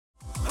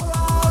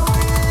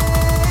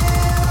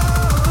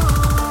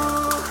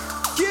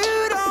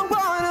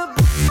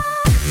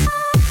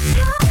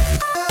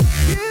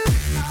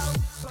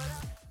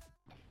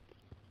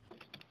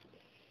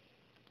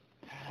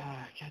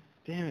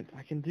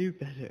can do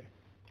better.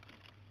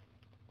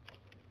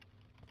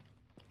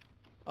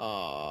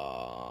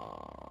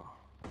 Aww.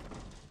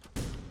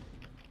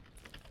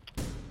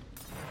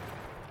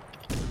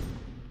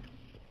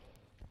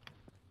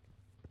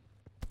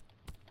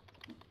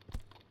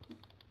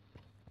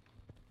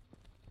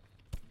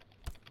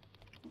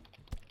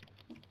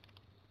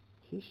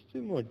 Does this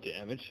do more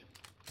damage?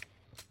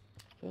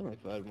 I only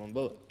fired one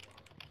bullet.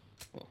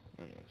 Well,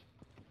 anyways.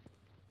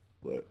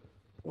 But,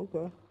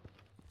 okay.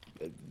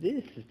 But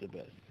this is the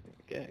best.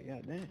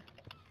 Goddamn.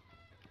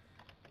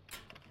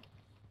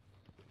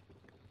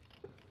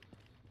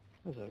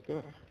 That's a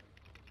car.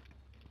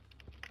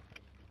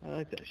 I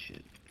like that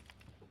shit.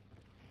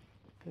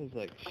 There's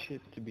like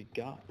shit to be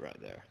got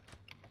right there.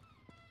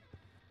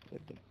 It's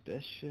like the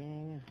best shit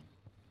right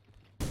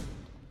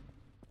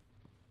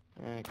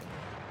there. Okay.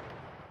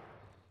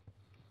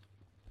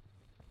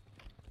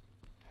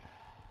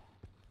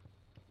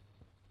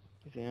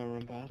 You think I'll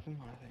run past them?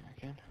 I think I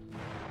can.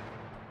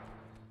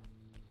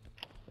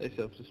 They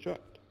self-destruct.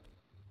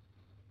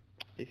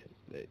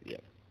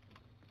 Yep.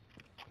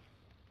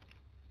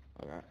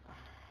 Alright.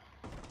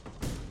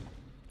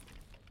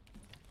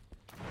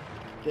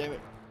 Damn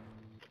it.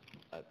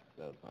 That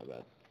was my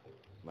bad.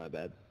 My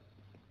bad.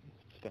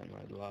 Spent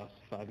my last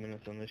 5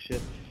 minutes on this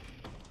shit.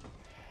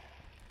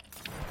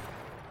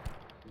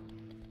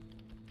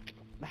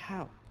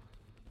 How?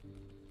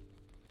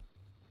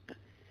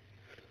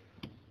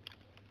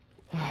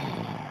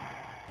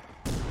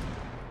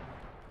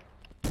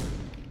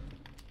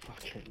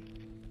 Fucking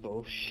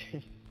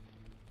bullshit.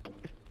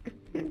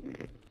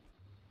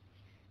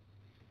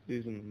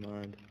 Losing my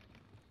mind.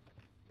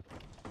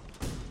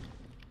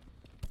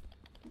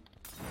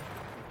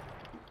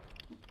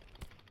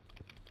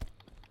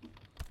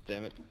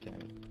 Damn it, damn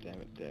it, damn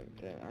it, damn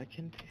it, damn it. I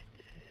can do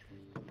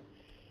this.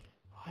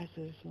 Why is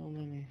there so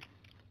many?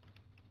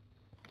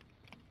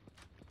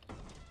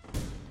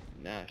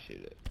 Nah,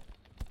 shoot it.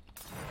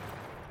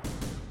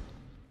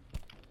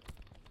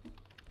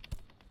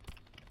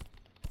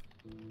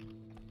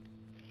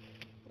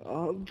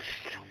 Oh,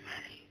 so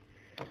many.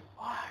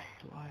 Why?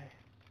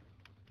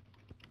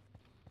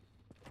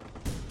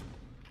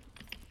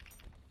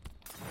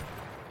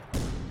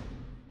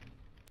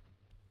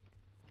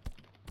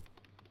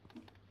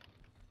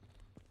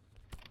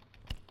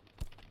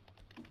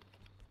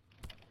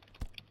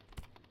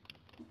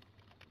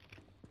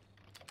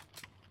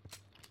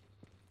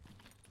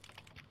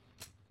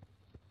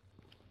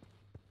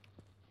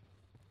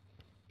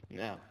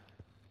 Now,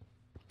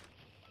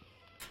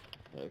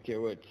 I don't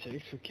care what it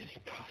takes for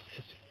getting past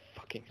this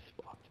fucking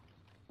spot.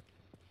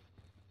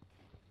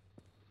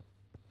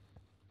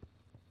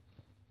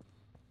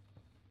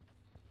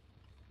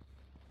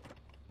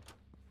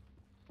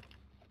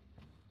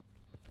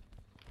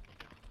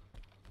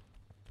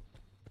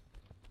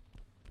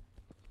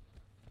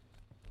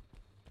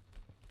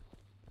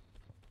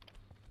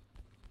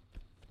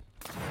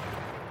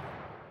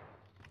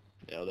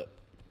 Nailed it.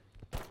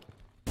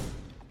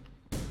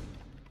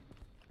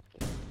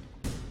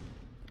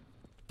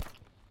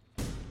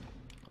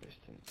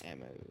 Wasting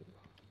ammo.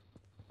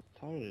 It's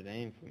harder to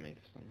aim for me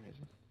for some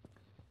reason.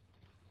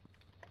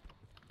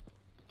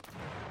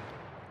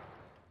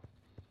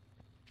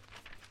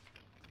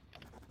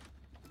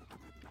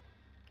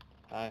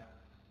 Hi.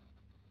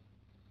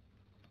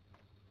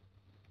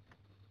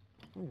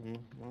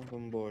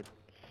 Welcome aboard.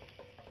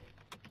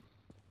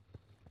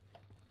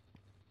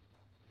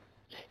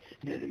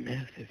 Another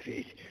massive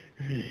feet.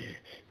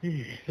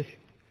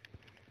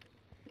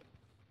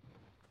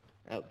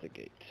 Out the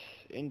gate.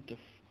 Into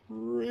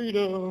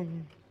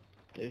freedom.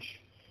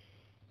 Ish.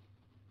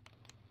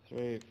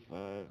 3,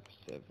 5,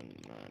 7,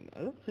 9. I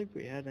don't think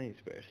we had any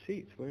spare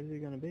seats. Where is he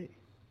gonna be?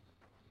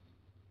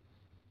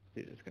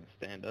 He's just gonna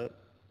stand up,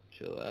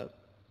 chill out.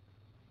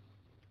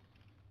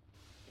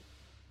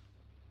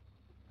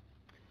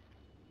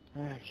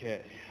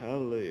 Okay,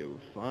 hallelujah. We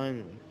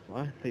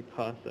finally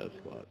passed that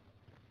squad.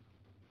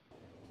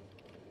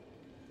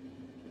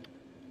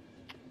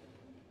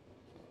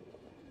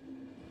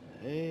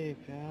 Hey,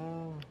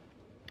 pal.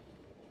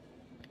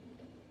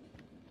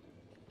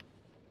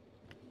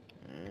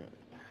 Alright.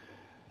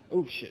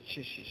 Oh, shit.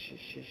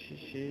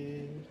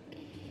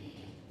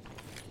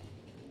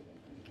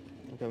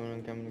 I'm coming.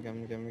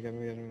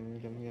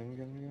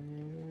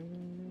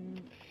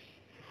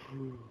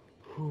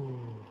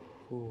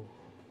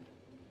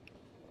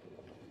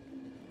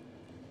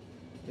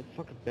 It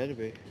fucking better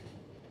be.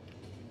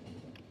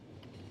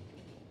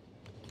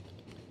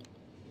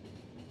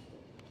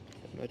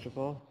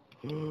 Metropole?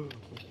 We're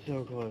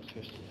so close.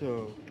 We're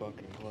so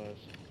fucking close.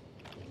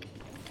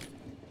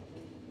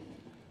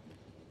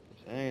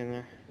 Just hang in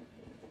there.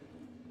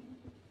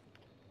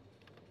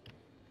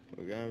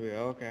 We're gonna be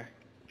okay.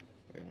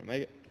 We're gonna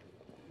make it.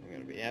 We're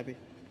gonna be happy.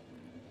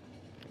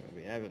 We're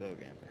gonna be happy little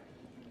camper.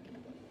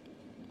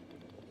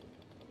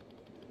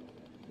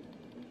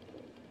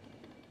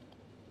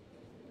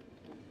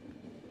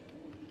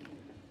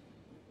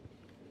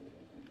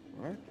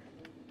 Alright.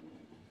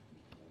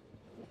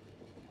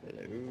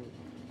 Hello.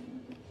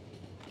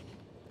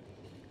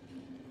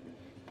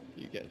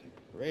 You guys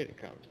are great at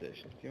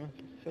conversations. You must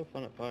be so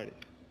fun at parties.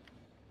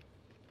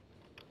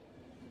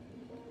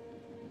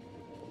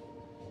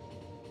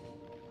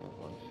 Not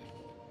much.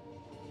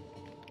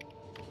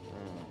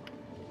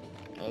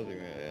 I was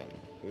gonna out on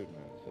the food,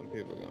 man. Some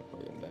people are gonna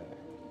fucking die.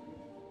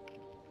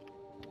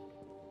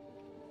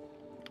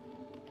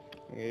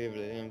 I gave it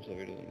to him so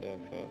he doesn't die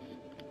fast.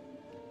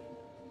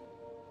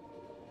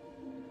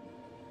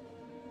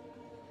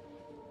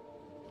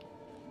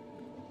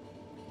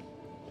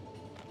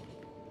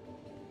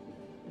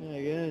 Yeah, I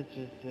guess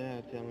just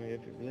tell me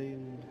if you're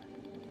bleeding.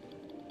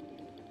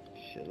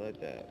 Shit like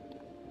that.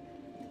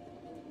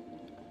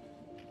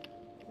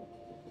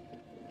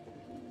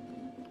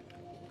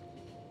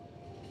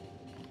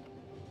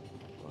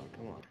 Oh,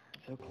 come on.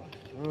 So close,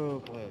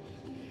 so close.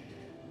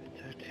 It's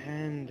so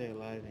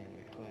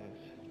tantalizingly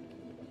close.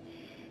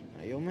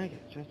 Now, you'll make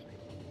it, trust me.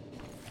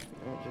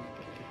 No, just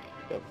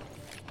go.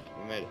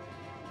 We made it.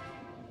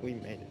 We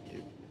made it,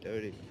 dude.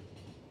 Dirty.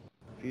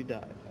 If you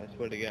die, I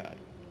swear to God,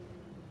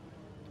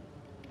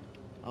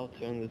 I'll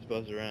turn this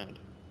bus around.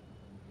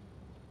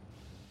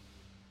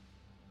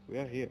 We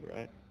are here,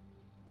 right?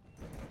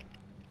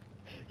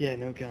 Yeah,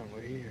 no gun,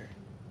 we're here.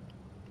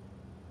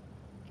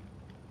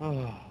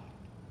 Oh.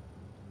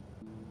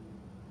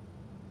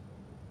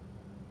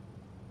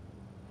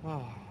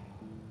 Oh.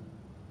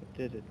 I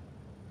did it.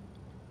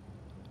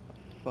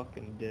 I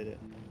fucking did it.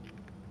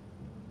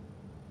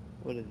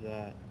 What is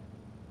that?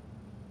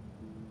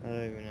 I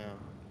don't even know.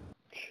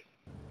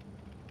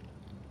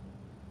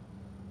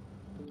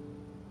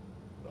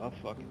 I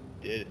fucking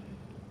did it.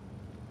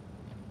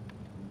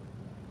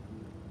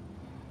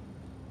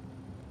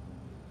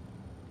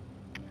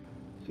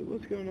 So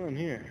what's going on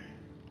here?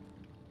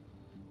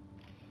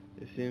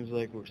 It seems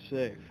like we're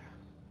safe.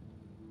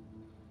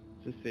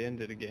 Is this the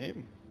end of the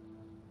game?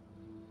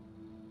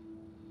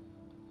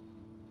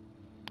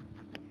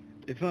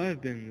 If I have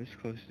been this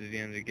close to the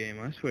end of the game,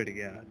 I swear to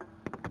God.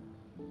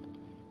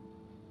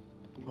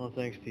 All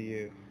thanks to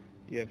you.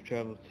 You have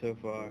traveled so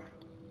far.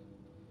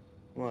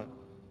 What?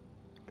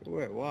 Go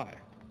where? Why?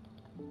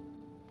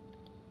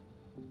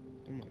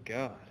 Oh my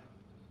God.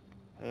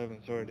 I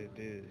haven't started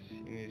to do this.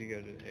 You need to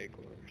go to the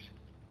headquarters.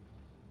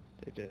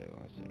 They did it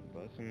once in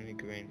Boston and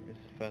Green. It's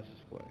the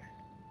fastest way.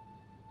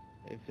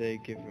 If they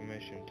give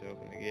permission to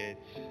open the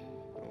gates,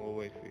 I will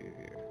wait for you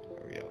here.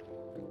 Hurry up.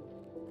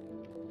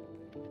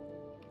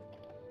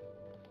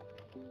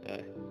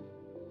 Hey.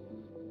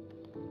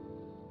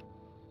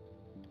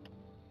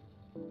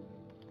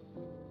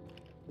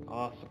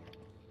 Awesome.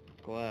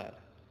 Glad.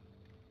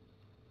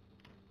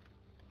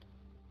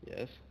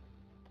 Yes?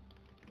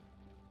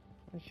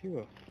 Aren't you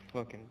a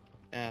fucking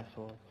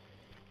asshole?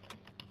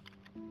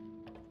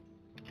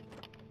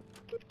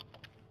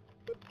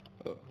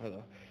 Oh,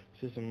 hello.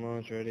 System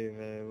launch ready,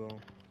 available.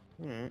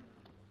 Alright.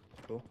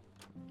 Cool.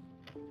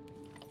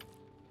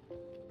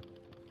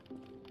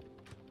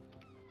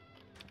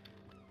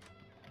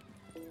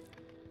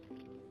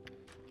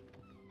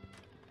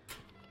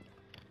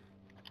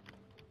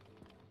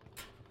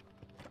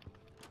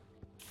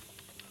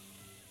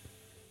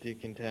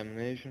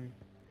 Decontamination.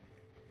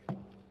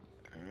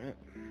 Alright.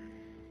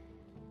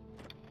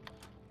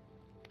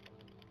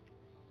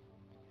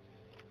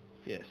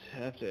 Yes,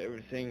 after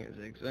everything is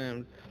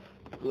examined,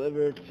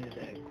 delivered to the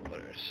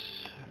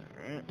headquarters.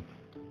 Alright.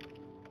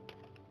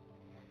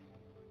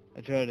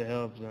 I tried to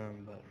help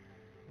them, but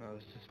I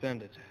was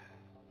suspended.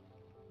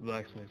 The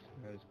blacksmith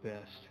knows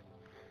best.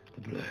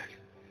 The black.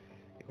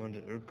 He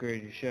wanted to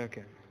upgrade your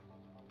shotgun.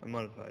 I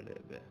modified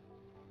it a bit.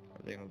 I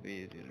think it'll be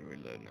easier to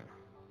reload now.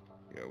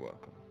 You're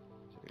welcome.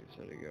 So you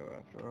said to go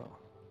after all.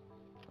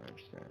 I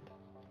understand.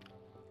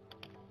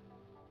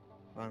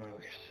 Finally,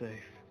 we're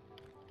safe.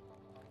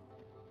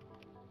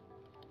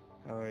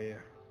 How are you?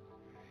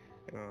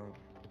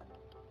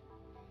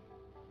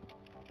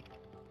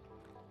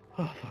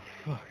 Oh, the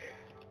fuck.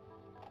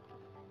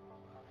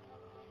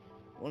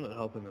 I wanted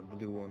help in the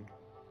blue one.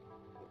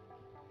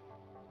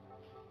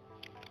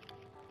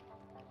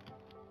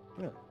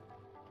 Yeah.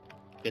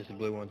 Guess the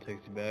blue one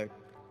takes you back.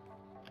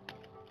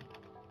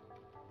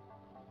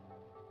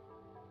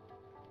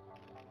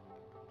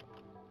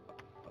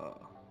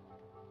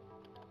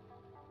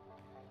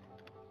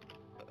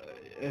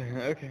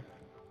 Okay.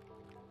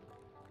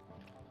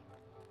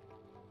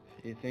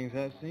 See things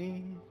I've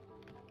seen,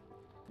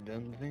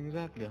 done the things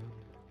I've done.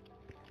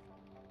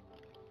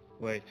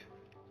 Wait,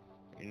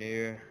 you're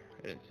near.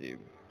 I didn't see you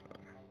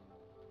before.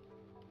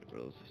 The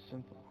rules are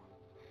simple.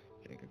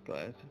 Drink a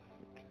glass of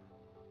fruit.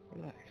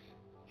 Relax.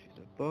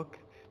 Choose a book.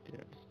 Do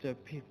not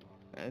disturb people.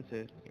 That's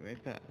it. You may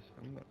pass.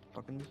 I'm gonna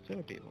fucking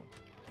disturb people.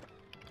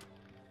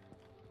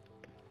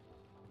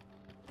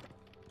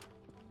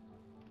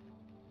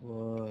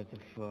 What the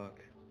fuck?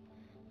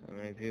 How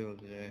many people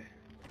today?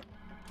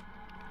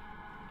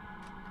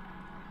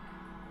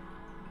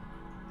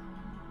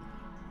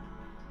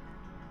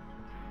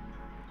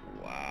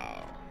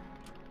 Wow.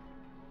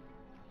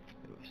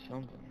 It was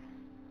something.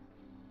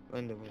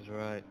 Linda was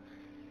right.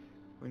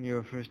 When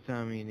you're first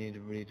time, you need to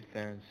read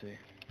fancy.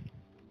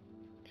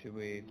 Should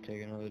we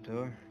take another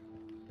tour?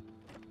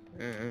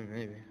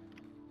 Maybe.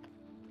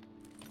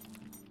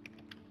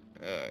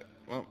 Alright,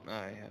 well,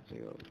 I have to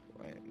go.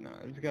 Wait, no,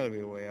 there's gotta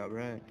be a way out,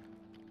 right?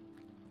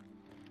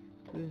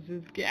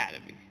 There's gotta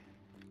be.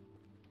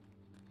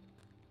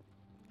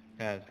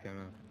 That's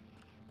gonna.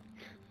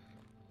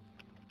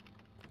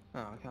 Oh,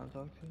 I can't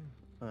talk to him.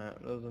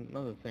 Alright, there was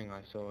another thing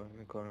I saw in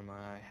the corner of my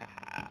eye.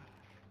 Haha.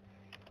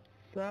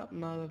 Sup,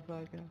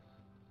 motherfucker?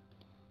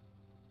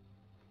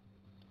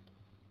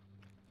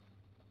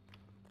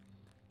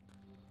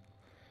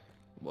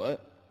 What?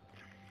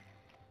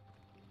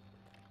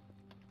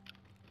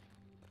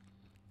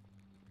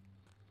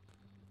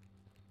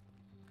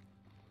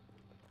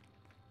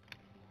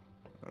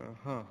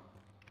 Uh-huh.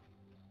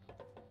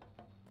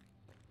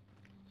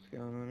 What's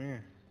going on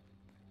here?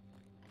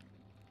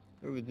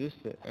 Where would this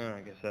fit? Oh,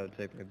 I guess that would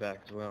take me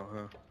back as well,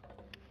 huh?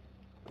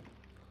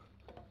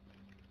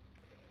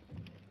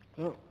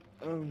 Well,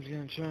 I'm just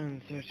gonna try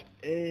and search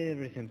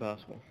everything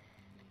possible.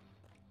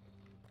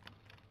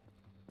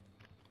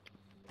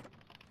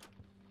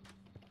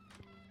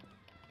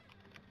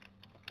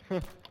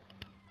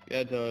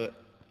 Yeah, toilet.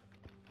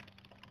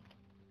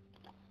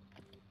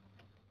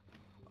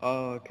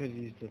 Oh, I could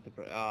use the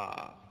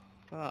ah,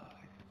 fuck.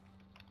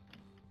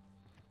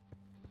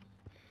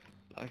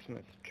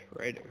 Blacksmith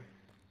traitor.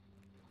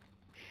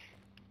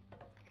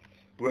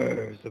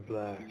 Where's the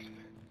blacksmith?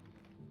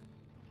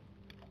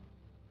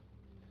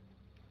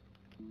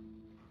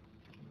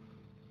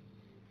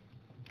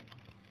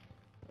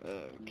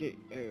 Okay,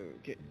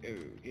 okay,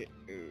 okay,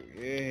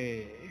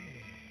 okay.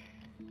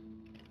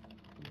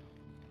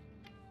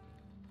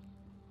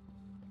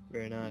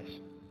 Very nice.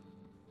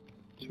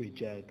 Sweet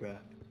jazz, bruh.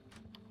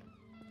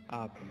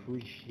 I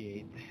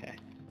appreciate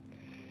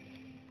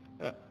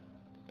that.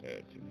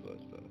 Too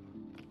close though.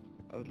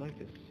 I would like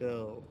to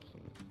sell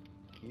some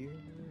gear.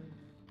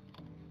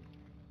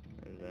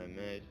 As I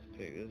managed to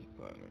pick this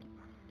apartment.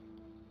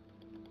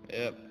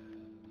 Yep.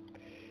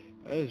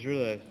 I just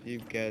realized you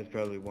guys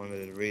probably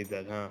wanted to read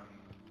that, huh?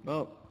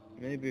 Well,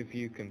 maybe if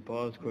you can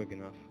pause quick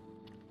enough.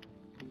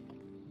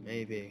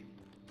 Maybe.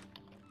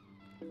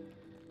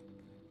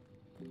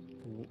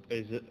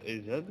 Is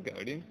that the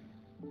Guardian?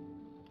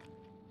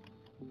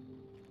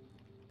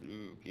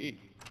 Okay.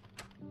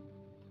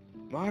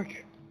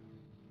 Mark!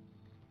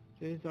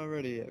 He's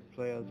already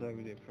play outside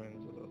with your friends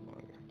a little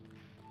longer.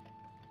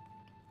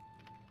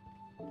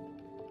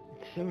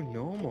 It's so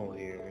normal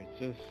here, it's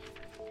just...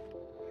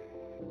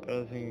 I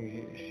don't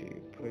think she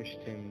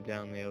pushed him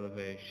down the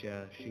elevator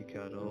shaft. She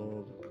got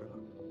all the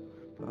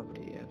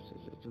property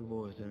access. It's a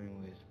divorce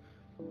anyways.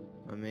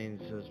 My main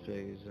suspect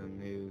is a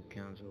new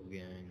council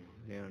gang.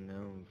 They are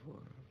known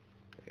for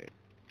it.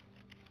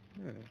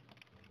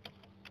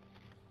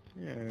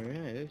 Yeah,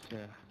 right.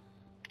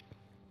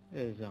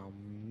 It's a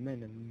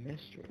mini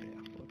mystery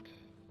afoot.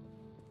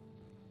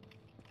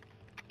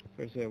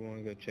 First, I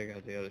want to go check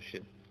out the other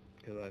shit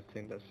because I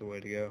think that's the way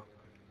to go.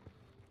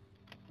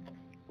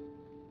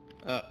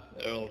 Ah,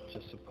 they're all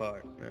just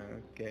apart.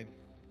 Okay,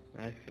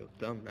 I feel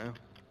dumb now.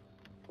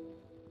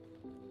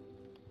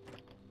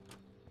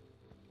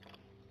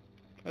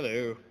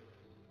 Hello.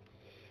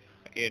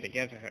 I'm here to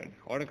get an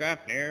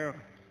autograph now.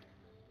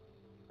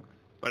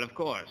 But of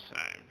course,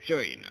 I'm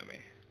sure you know me.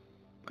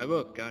 My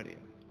book,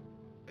 Guardian.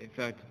 A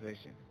fact of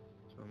fiction.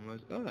 It's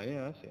almost... Oh,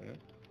 yeah, I've seen it.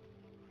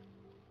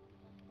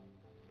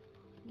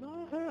 No,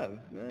 I have.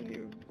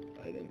 Man,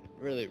 I didn't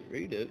really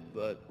read it,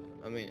 but,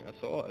 I mean, I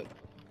saw it.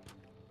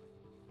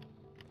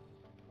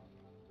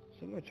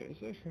 It's in my train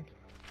station.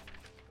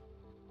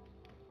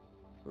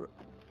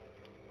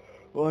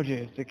 Roger,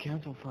 if the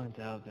council finds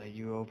out that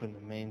you opened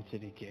the main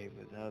city gate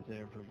without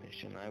their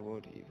permission, I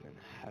won't even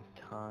have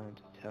time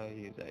to tell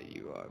you that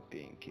you are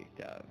being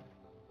kicked out.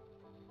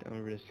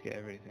 Don't risk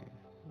everything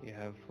you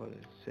have for the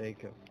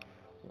sake of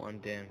one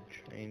damn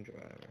train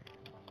driver.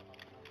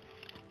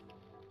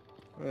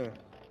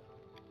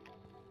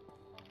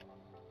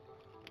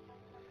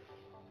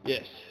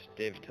 Yes,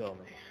 David told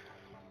me.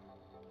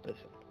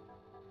 Listen,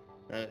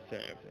 I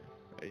understand everything.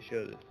 Are you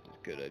sure this is a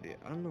good idea?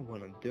 I don't know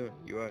what I'm doing.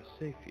 You are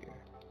safe here.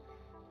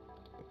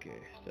 Okay,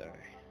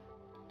 sorry.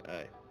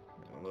 Alright,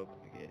 I'll open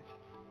the gates.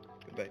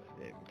 Go back to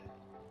David.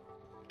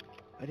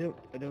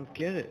 I don't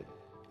get it.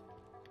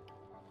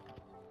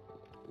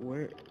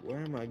 Where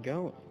am I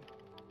going?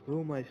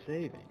 Who am I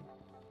saving?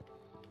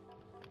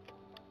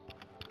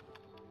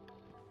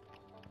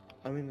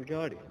 I mean the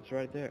Guardian's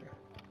right there.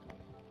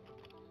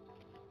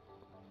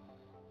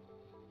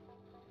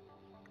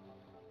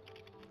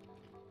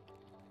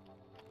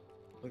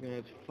 Looking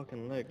at his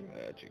fucking leg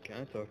right at you. Can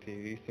I talk to you?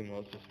 You seem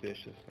all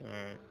suspicious.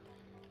 Alright.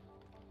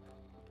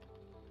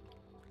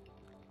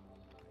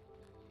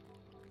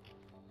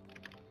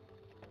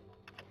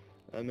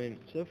 I mean,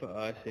 so far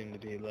I seem to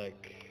be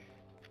like,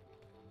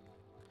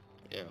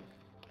 you know,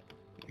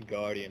 the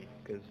Guardian,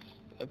 because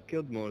I've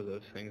killed more of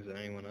those things than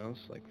anyone else.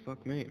 Like,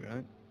 fuck me,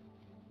 right?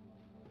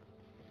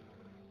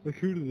 Like,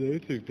 who do they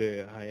think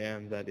I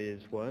am that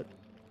is what?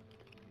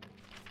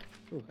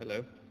 Oh,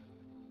 hello.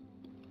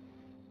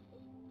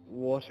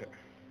 Water.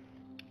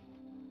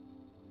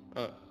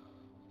 Oh.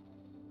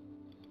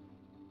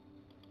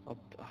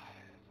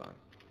 fine.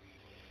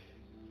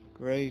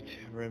 Great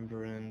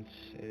Remembrance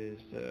is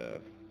the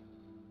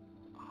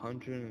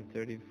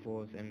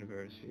 134th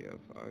anniversary of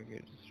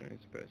Archie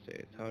Stern's birthday.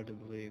 It's hard to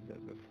believe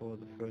that before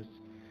the first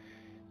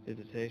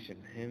visitation,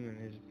 him and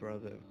his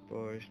brother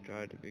Boris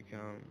tried to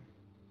become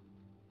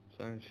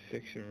science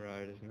fiction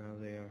writers. Now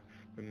they are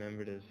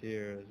remembered as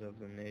heroes of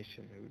the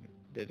nation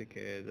who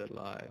dedicated their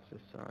lives to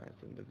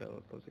science and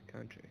developed as a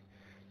country.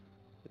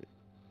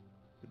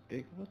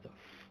 What the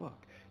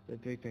fuck? The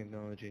big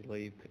technology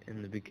leap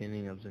in the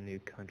beginning of the new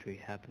country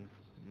happened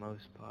for the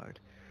most part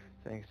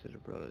thanks to the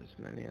brothers.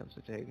 Many of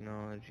the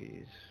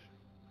technologies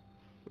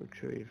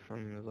retrieved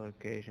from the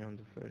location of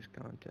the first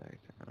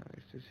contact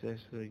are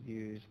successfully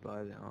used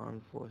by the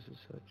armed forces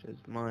such as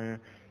minor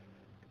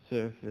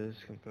surface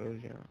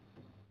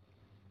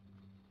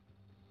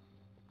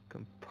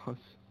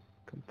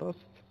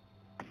composite,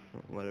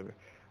 whatever,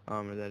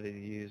 armor that is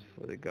used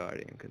for the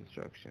Guardian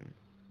construction,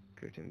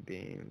 curtain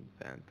beam,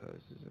 fan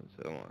posts, and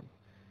so on.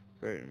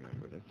 Great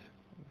remembrance.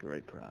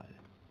 Great pride.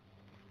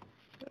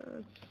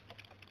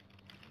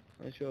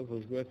 That show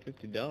was worth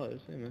 $50.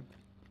 Hey, man.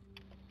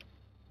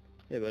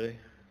 Hey, buddy.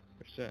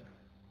 What's that?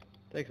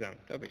 Take some.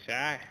 Don't be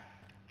shy.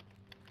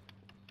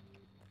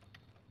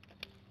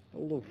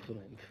 Hello,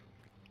 friend.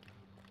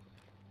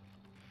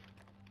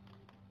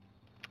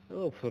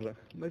 Hello, friend.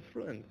 My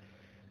friend.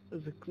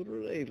 There's a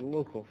great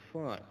local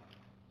farm.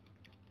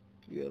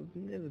 You have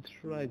never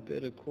tried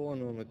better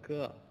corn on the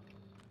cob.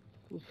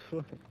 Who's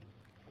friend?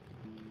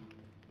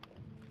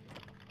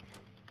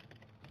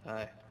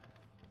 Hi.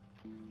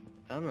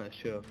 I'm not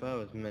sure if I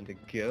was meant to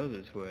go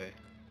this way,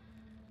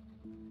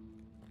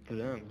 but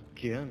I'm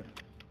gonna.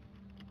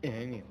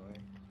 Anyway.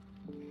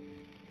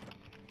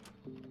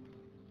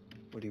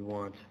 What do you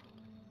want?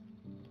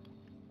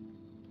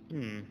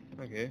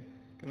 Okay.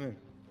 Come in.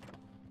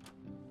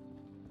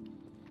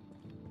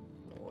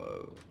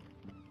 Whoa.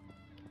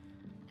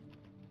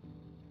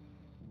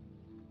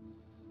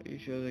 Are you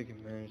sure they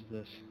can manage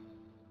this?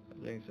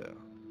 I think so.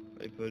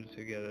 They put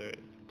together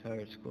an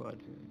entire squad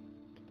team.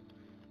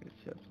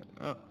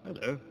 Oh,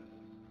 hello.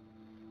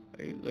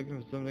 Are you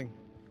looking for something?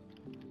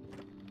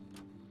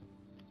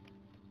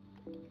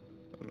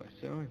 What am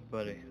I selling?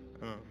 Buddy,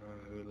 I don't know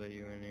who let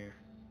you in here.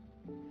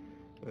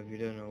 But if you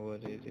don't know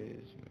what it is,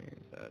 it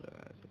means I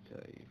don't have to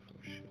tell you for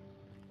sure.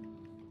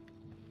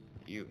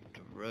 You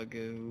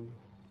druggo.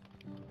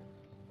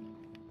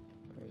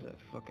 There's that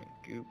fucking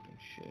goop and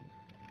shit.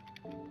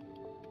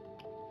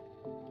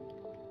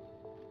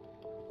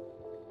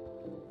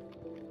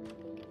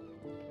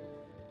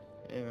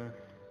 Hey, man.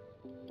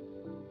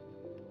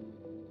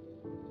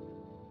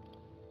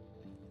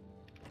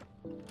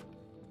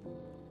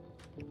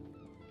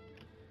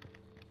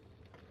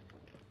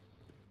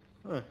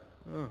 Huh.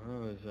 Oh, that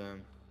was,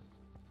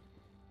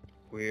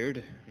 weird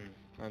and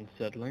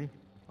unsettling.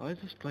 Why is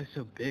this place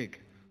so big?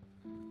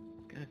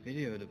 Got a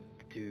video to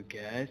do,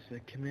 guys, so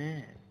come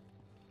on.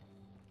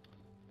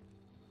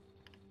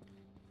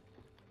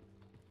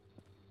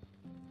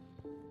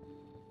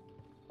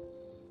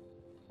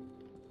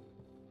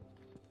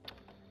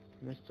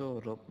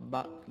 Mr.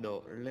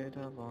 Roboto,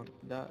 later on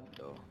that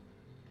door.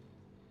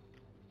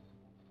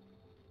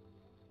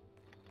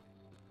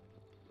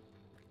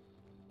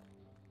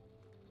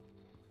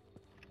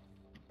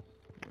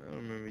 I don't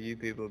remember you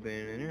people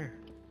being in here.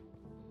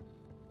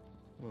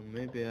 Well,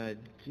 maybe I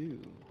do.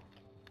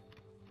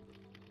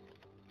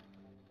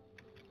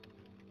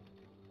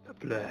 A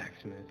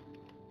blacksmith.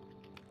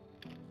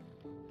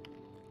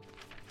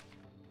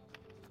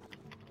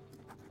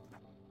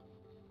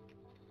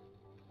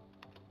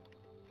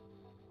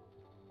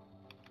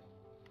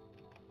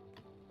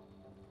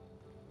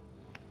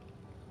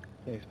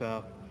 Thanks,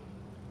 pal.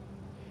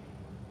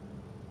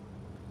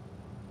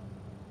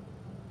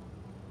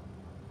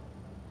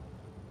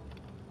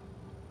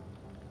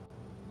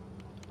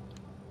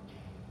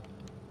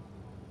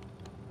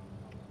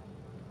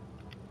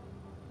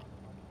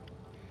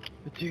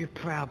 But you're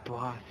proud,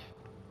 boss.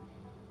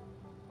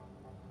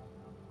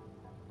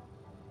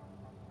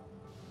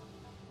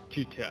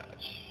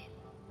 Touch.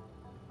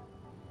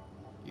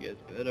 You guys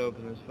better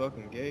open this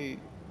fucking gate.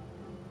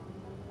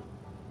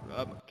 Or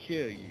I'ma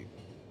kill you.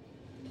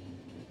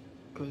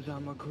 'Cause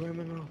I'm a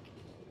criminal.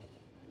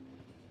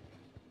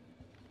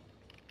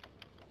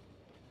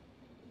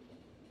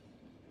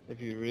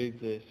 If you read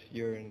this,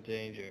 you're in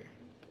danger.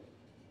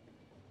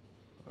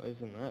 Oh,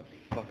 isn't that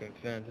fucking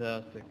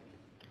fantastic?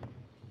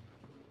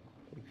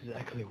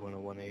 Exactly what I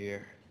want to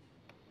hear.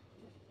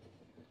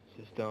 Is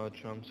this Donald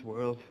Trump's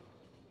world?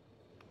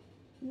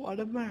 What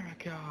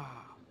America?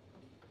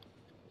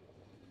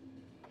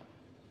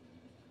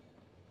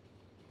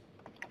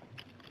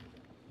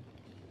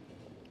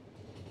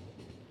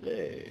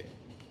 Hey.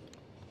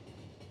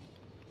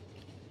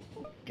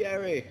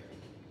 Gary.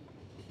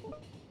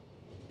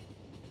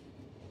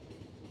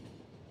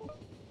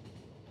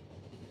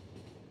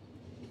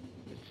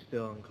 It's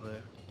still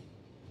unclear.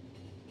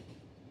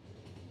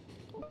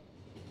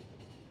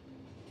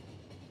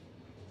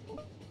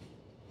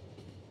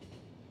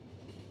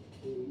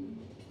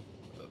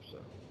 Hope so.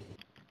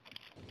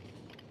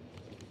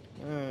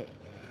 Alright.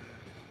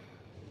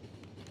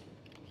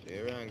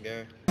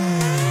 Gary.